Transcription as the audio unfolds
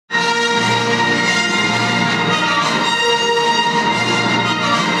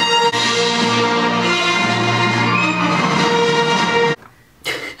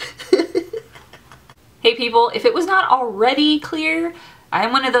people, if it was not already clear,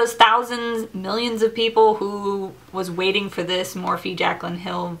 I'm one of those thousands, millions of people who was waiting for this Morphe Jaclyn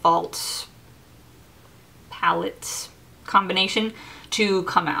Hill Vault palette combination to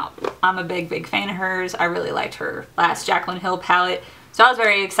come out. I'm a big fan of hers. I really liked her last Jaclyn Hill palette. So I was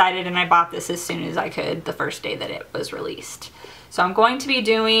very excited and I bought this as soon as I could the first day that it was released. So I'm going to be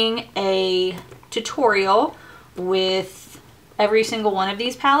doing a tutorial with every single one of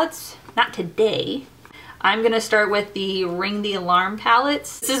these palettes. Not today. I'm gonna start with the Ring the Alarm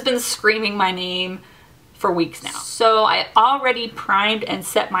palettes. This has been screaming my name for weeks now. So I already primed and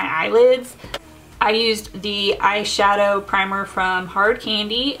set my eyelids. I used the eyeshadow primer from Hard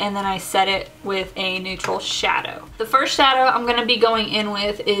Candy and then I set it with a neutral shadow. The first shadow I'm going to be going in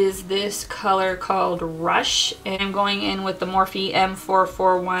with is this color called Rush, and I'm going in with the Morphe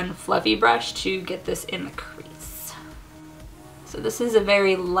M441 fluffy brush to get this in the crease. So this is a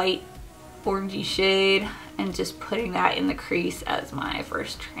very light orangey shade and just putting that in the crease as my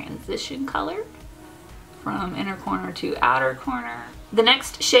first transition color from inner corner to outer corner. The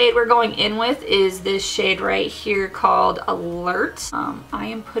next shade we're going in with is this shade right here called Alert. I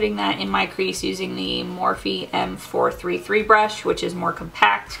am putting that in my crease using the Morphe M433 brush, which is more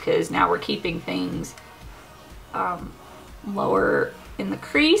compact because now we're keeping things lower in the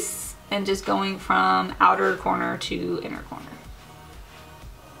crease and just going from outer corner to inner corner.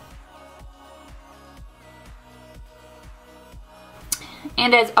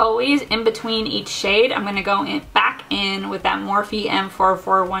 And as always, in between each shade, I'm going to go back in with that Morphe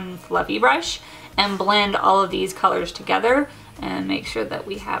M441 fluffy brush and blend all of these colors together and make sure that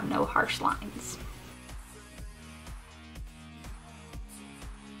we have no harsh lines.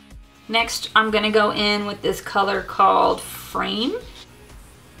 Next, I'm going to go in with this color called Frame.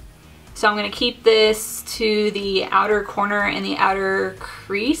 So I'm going to keep this to the outer corner and the outer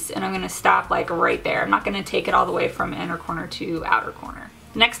crease, and I'm going to stop like right there. I'm not going to take it all the way from inner corner to outer corner.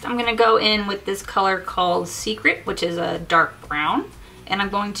 Next, I'm going to go in with this color called Secret, which is a dark brown, and I'm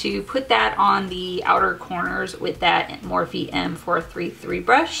going to put that on the outer corners with that Morphe M433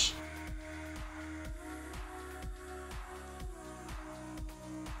 brush.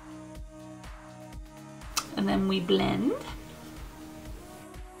 And then we blend.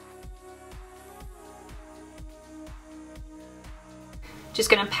 Just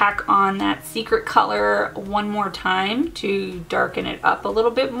gonna pack on that Secret color one more time to darken it up a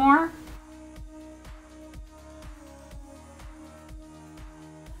little bit more.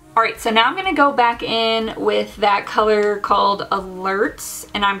 All right, so now I'm gonna go back in with that color called Alerts,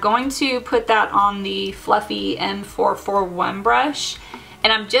 and I'm going to put that on the fluffy M441 brush,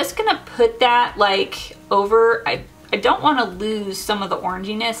 and I'm just gonna put that like over, I don't wanna lose some of the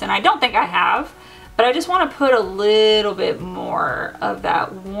oranginess, and I don't think I have, but I just want to put a little bit more of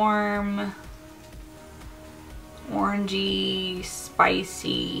that warm, orangey,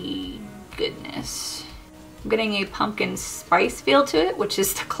 spicy goodness. I'm getting a pumpkin spice feel to it, which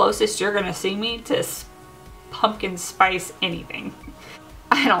is the closest you're going to see me to pumpkin spice anything.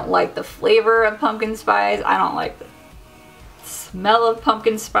 I don't like the flavor of pumpkin spice. I don't like the smell of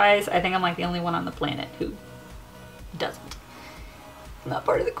pumpkin spice. I think I'm like the only one on the planet who doesn't. I'm not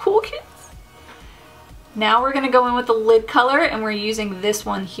part of the cool kids. Now we're going to go in with the lid color, and we're using this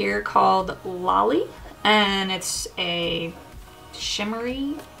one here called Lolli, and it's a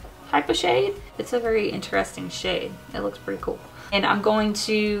shimmery type of shade. It's a very interesting shade. It looks pretty cool. And I'm going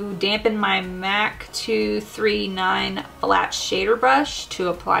to dampen my MAC 239 flat shader brush to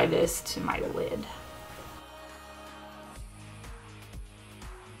apply this to my lid.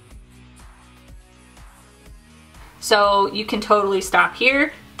 So you can totally stop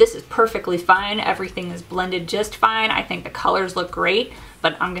here. This is perfectly fine. Everything is blended just fine. I think the colors look great,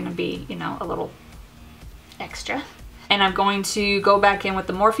 but I'm gonna be, you know, a little extra. And I'm going to go back in with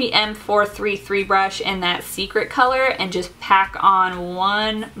the Morphe M433 brush in that Secret color and just pack on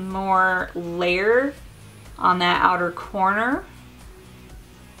one more layer on that outer corner.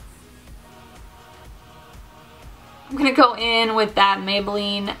 I'm gonna go in with that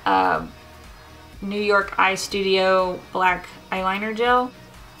Maybelline New York Eye-studio black eyeliner gel.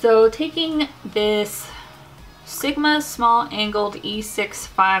 So taking this Sigma small angled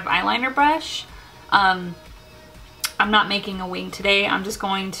E65 eyeliner brush, I'm not making a wing today. I'm just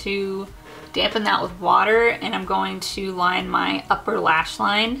going to dampen that with water, and I'm going to line my upper lash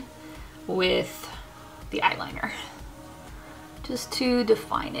line with the eyeliner just to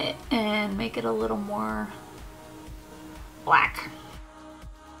define it and make it a little more black.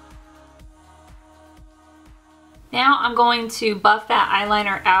 Now I'm going to buff that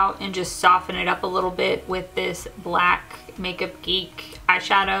eyeliner out and just soften it up a little bit with this black Makeup Geek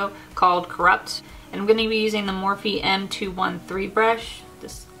eyeshadow called Corrupt. And I'm going to be using the Morphe M213 brush,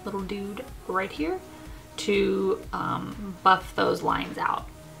 this little dude right here, to buff those lines out.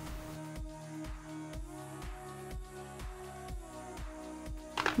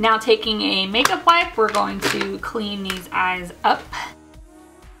 Now taking a makeup wipe, we're going to clean these eyes up.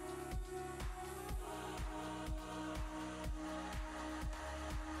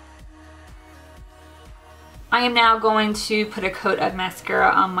 I am now going to put a coat of mascara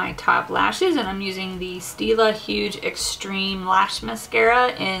on my top lashes, and I'm using the Stila Huge Extreme Lash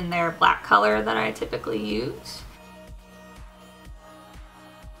Mascara in their black color that I typically use.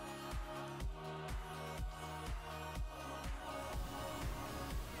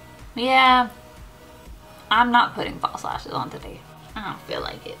 Yeah, I'm not putting false lashes on today. I don't feel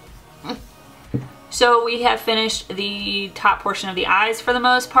like it. So we have finished the top portion of the eyes for the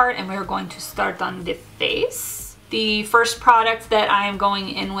most part, and we're going to start on the face. The first product that I am going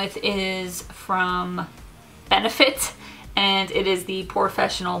in with is from Benefit, and it is the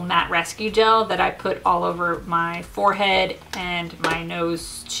Professional Matte Rescue Gel that I put all over my forehead and my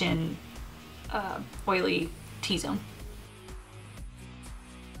nose, chin, oily T-zone.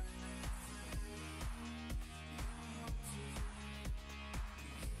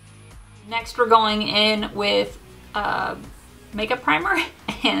 Next, we're going in with makeup primer,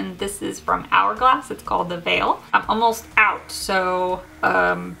 and this is from Hourglass. It's called the Veil. I'm almost out, so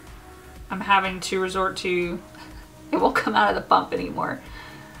I'm having to resort to, it won't come out of the pump anymore.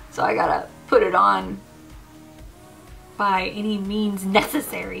 So I gotta put it on by any means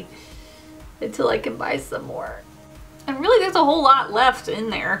necessary until I can buy some more. And really there's a whole lot left in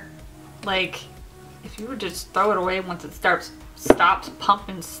there. Like, if you would just throw it away once it stops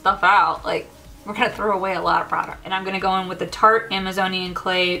pumping stuff out, like, we're gonna throw away a lot of product. And I'm gonna go in with the Tarte Amazonian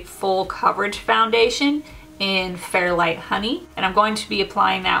Clay Full Coverage Foundation in Fairlight Honey. And I'm going to be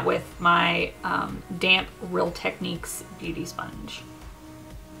applying that with my damp Real Techniques Beauty Sponge.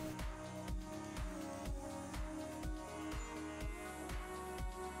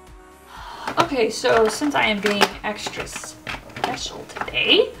 Okay, so since I am being extra special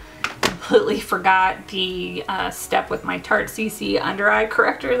today, completely forgot the step with my Tarte CC under eye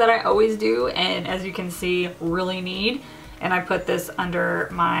corrector that I always do, and as you can see, really need. And I put this under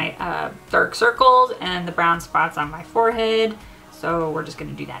my dark circles and the brown spots on my forehead, so we're just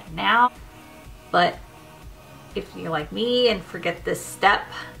gonna do that now. But if you're like me and forget this step,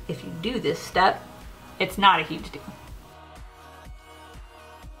 if you do this step, it's not a huge deal.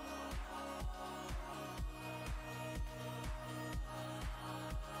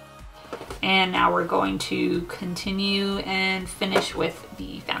 And now we're going to continue and finish with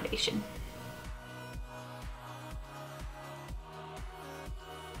the foundation.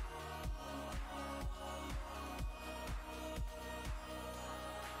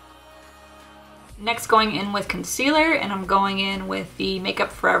 Next, going in with concealer, and I'm going in with the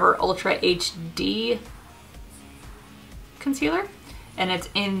Makeup Forever Ultra HD concealer, and it's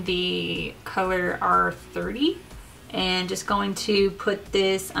in the color R30. And just going to put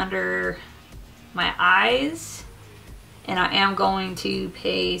this under my eyes, and I am going to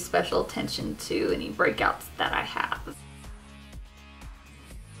pay special attention to any breakouts that I have.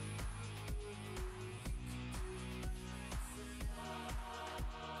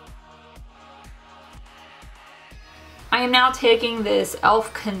 I am now taking this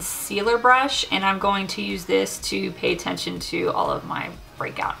e.l.f. concealer brush, and I'm going to use this to pay attention to all of my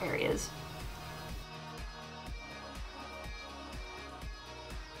breakout areas.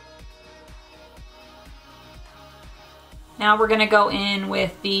 Now we're gonna go in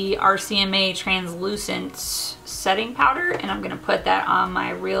with the RCMA Translucent setting powder, and I'm gonna put that on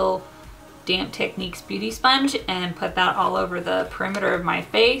my Real Damp Techniques Beauty Sponge and put that all over the perimeter of my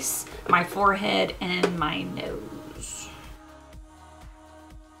face, my forehead, and my nose.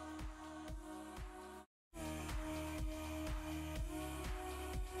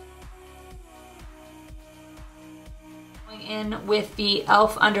 Going in with the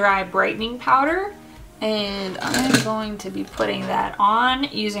e.l.f. Under Eye Brightening Powder. And I'm going to be putting that on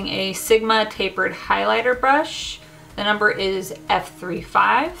using a Sigma tapered highlighter brush. The number is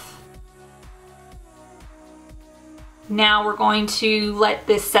F35. Now we're going to let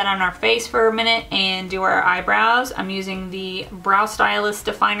this set on our face for a minute and do our eyebrows. I'm using the Brow Stylist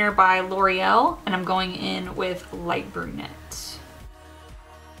Definer by L'Oreal, and I'm going in with light brunette.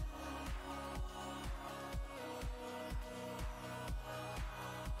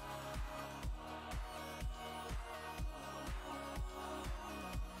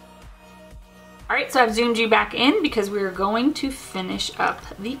 All right, so I've zoomed you back in because we're going to finish up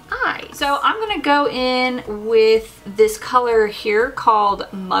the eye. So I'm gonna go in with this color here called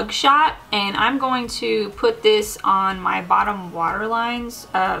Mugshot, and I'm going to put this on my bottom waterlines,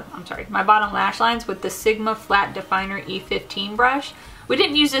 my bottom lash lines with the Sigma Flat Definer E15 brush. We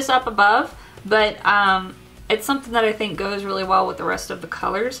didn't use this up above, but it's something that I think goes really well with the rest of the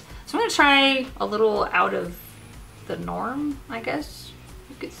colors. So I'm gonna try a little out of the norm, I guess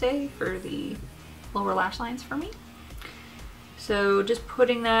you could say, for the lower lash lines for me. So just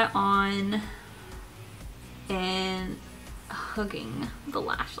putting that on and hugging the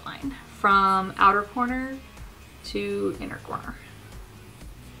lash line from outer corner to inner corner.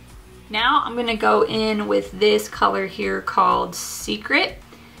 Now I'm gonna go in with this color here called Secret,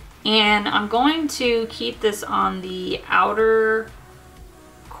 and I'm going to keep this on the outer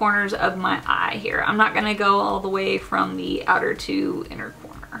corners of my eye here. I'm not gonna go all the way from the outer to inner corner.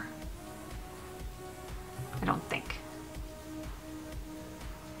 I don't think.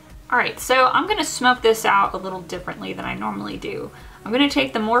 All right, so I'm gonna smoke this out a little differently than I normally do. I'm gonna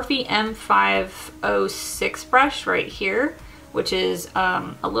take the Morphe M506 brush right here, which is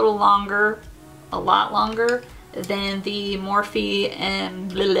a little longer, a lot longer than the Morphe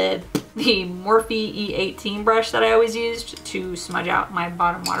E18 brush that I always used to smudge out my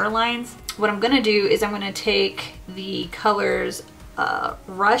bottom water lines. What I'm gonna do is I'm gonna take the colors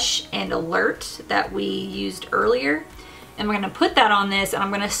Rush and Alert that we used earlier, and we're gonna put that on this, and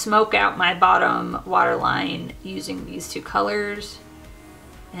I'm gonna smoke out my bottom waterline using these two colors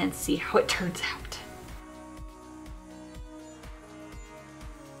and see how it turns out.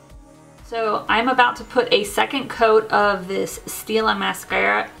 So I'm about to put a second coat of this Stila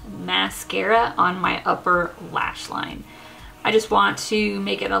mascara on my upper lash line. I just want to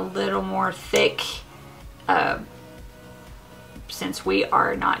make it a little more thick since we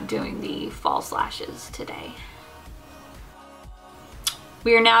are not doing the false lashes today.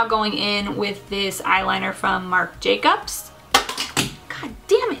 We are now going in with this eyeliner from Marc Jacobs. God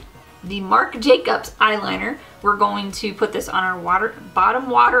damn it! The Marc Jacobs eyeliner. We're going to put this on our bottom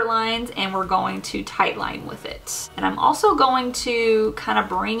water lines, and we're going to tight line with it. And I'm also going to kind of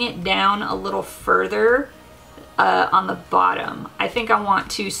bring it down a little further on the bottom. I think I want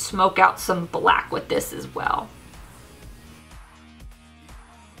to smoke out some black with this as well.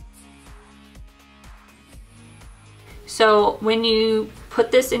 So when you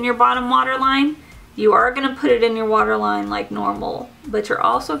put this in your bottom waterline, you are going to put it in your waterline like normal, but you're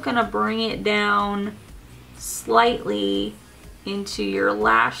also going to bring it down slightly into your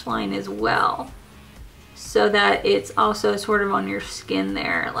lash line as well, so that it's also sort of on your skin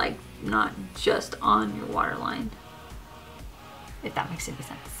there, like not just on your waterline, if that makes any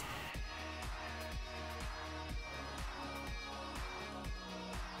sense.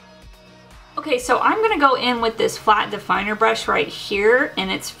 Okay, so I'm gonna go in with this flat definer brush right here, and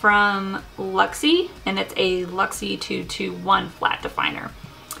it's from Luxie, and it's a Luxie 221 flat definer.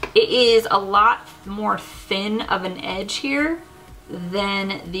 It is a lot more thin of an edge here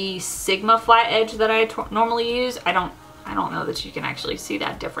than the Sigma flat edge that I normally use. I don't know that you can actually see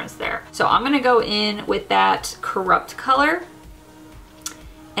that difference there. So I'm gonna go in with that Corrupt color,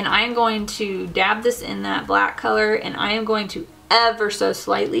 and I am going to dab this in that black color, and I am going to ever so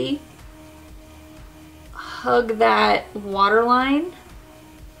slightly hug that waterline,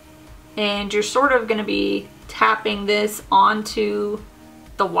 and you're sort of going to be tapping this onto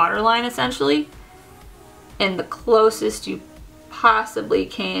the waterline essentially, and the closest you possibly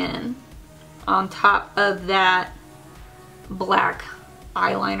can on top of that black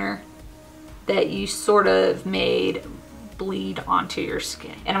eyeliner that you sort of made bleed onto your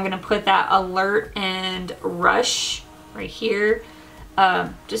skin. And I'm going to put that Alert and Rush right here,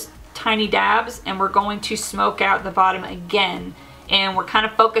 just tiny dabs, and we're going to smoke out the bottom again, and we're kind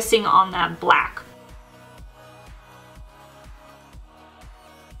of focusing on that black.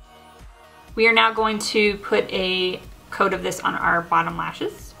 We are now going to put a coat of this on our bottom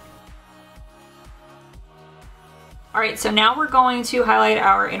lashes. Alright, so now we're going to highlight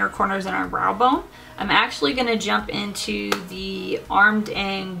our inner corners and our brow bone. I'm actually going to jump into the Armed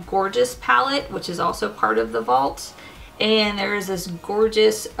and Gorgeous palette, which is also part of the vault. And there's this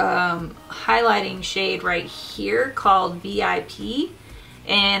gorgeous highlighting shade right here called VIP.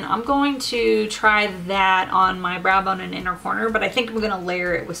 And I'm going to try that on my brow bone and inner corner, but I think I'm going to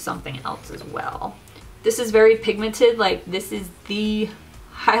layer it with something else as well. This is very pigmented, like this is the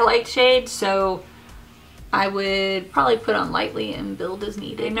highlight shade, so I would probably put on lightly and build as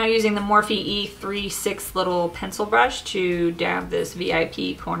needed. I'm now using the Morphe E36 little pencil brush to dab this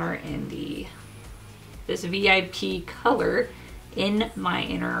VIP corner in this VIP color in my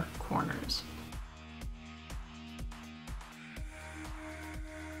inner corners.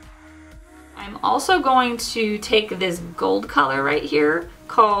 I'm also going to take this gold color right here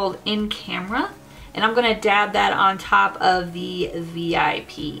called In Camera, and I'm going to dab that on top of the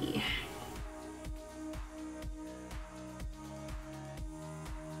VIP.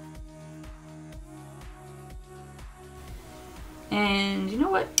 And you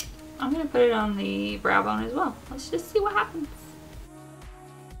know what? I'm going to put it on the brow bone as well. Let's just see what happens.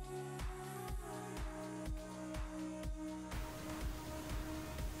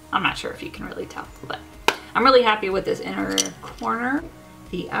 I'm not sure if you can really tell, but I'm really happy with this inner corner.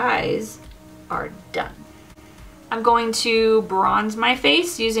 The eyes are done. I'm going to bronze my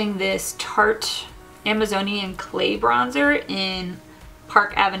face using this Tarte Amazonian Clay Bronzer in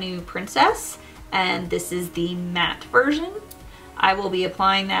Park Avenue Princess, and this is the matte version. I will be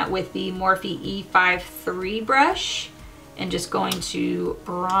applying that with the Morphe E53 brush and just going to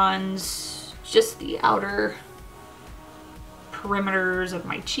bronze just the outer perimeters of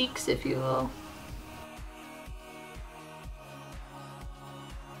my cheeks, if you will.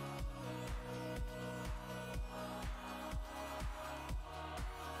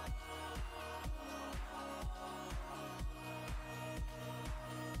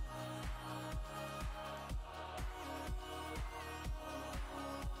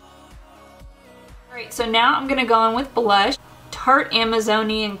 Alright, so now I'm gonna go in with blush. Tarte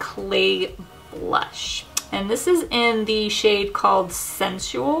Amazonian Clay Blush. And this is in the shade called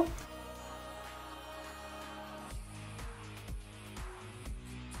Sensual.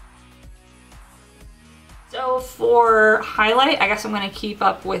 So for highlight, I guess I'm going to keep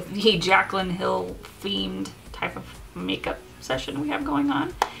up with the Jaclyn Hill themed type of makeup session we have going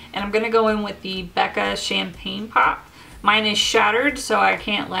on. And I'm going to go in with the Becca Champagne Pop. Mine is shattered, so I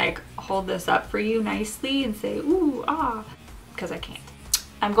can't like hold this up for you nicely and say, ooh, ah, because I can't.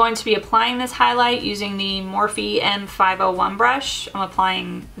 I'm going to be applying this highlight using the Morphe M501 brush. I'm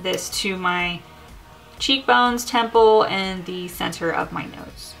applying this to my cheekbones, temple, and the center of my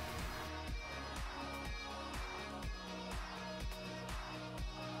nose.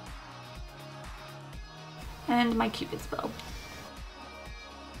 And my Cupid's bow.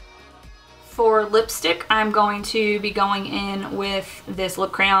 For lipstick, I'm going to be going in with this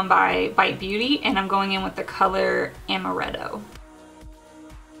lip crayon by Bite Beauty, and I'm going in with the color Amaretto.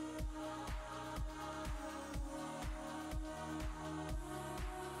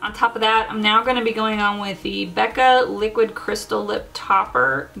 On top of that, I'm now going to be going on with the Becca Liquid Crystal Lip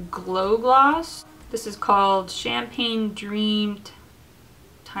Topper Glow Gloss. This is called Champagne Dream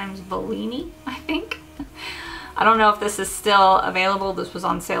times Bellini, I think. I don't know if this is still available. This was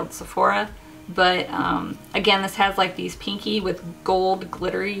on sale at Sephora. But again, this has like these pinky with gold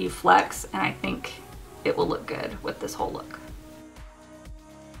glittery flecks, and I think it will look good with this whole look.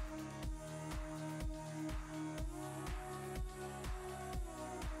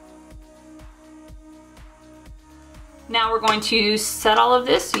 Now we're going to set all of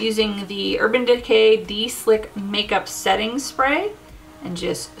this using the Urban Decay De-Slick Makeup Setting Spray and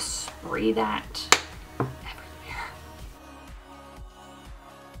just spray that everywhere.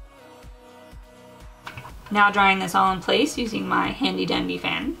 Now drying this all in place using my handy dandy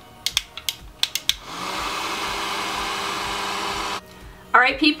fan.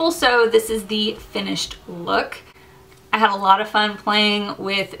 Alright people, so this is the finished look. I had a lot of fun playing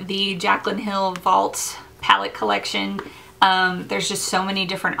with the Jaclyn Hill Vault palette collection. There's just so many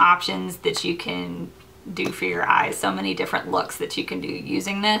different options that you can do for your eyes, so many different looks that you can do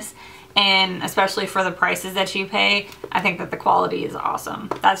using this, and especially for the prices that you pay, I think that the quality is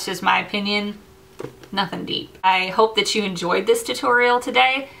awesome. That's just my opinion, nothing deep. I hope that you enjoyed this tutorial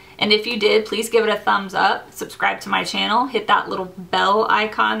today, and if you did, please give it a thumbs up, subscribe to my channel, hit that little bell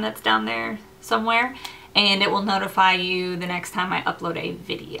icon that's down there somewhere, and it will notify you the next time I upload a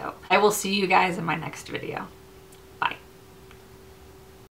video. I will see you guys in my next video.